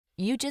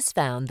You just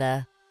found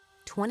the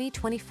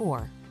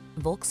 2024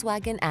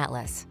 Volkswagen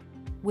Atlas.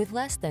 With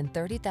less than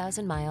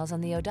 30,000 miles on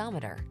the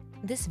odometer,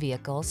 this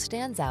vehicle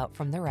stands out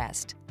from the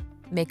rest.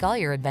 Make all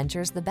your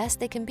adventures the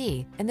best they can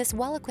be in this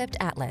well-equipped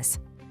Atlas.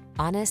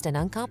 Honest and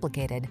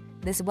uncomplicated,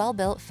 this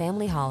well-built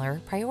family hauler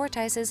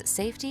prioritizes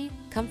safety,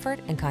 comfort,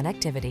 and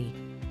connectivity.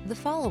 The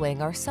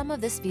following are some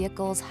of this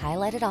vehicle's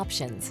highlighted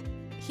options: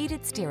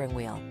 heated steering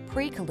wheel,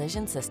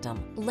 pre-collision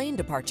system, lane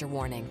departure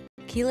warning,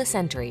 keyless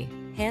entry,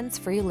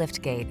 hands-free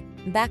liftgate,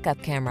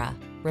 backup camera,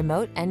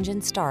 remote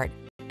engine start,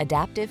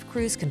 adaptive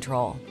cruise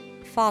control,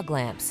 fog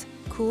lamps,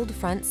 cooled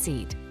front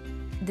seat.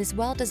 This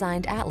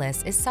well-designed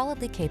Atlas is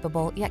solidly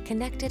capable yet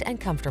connected and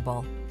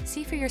comfortable.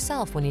 See for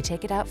yourself when you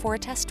take it out for a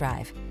test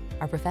drive.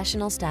 Our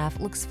professional staff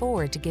looks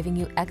forward to giving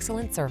you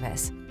excellent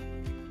service.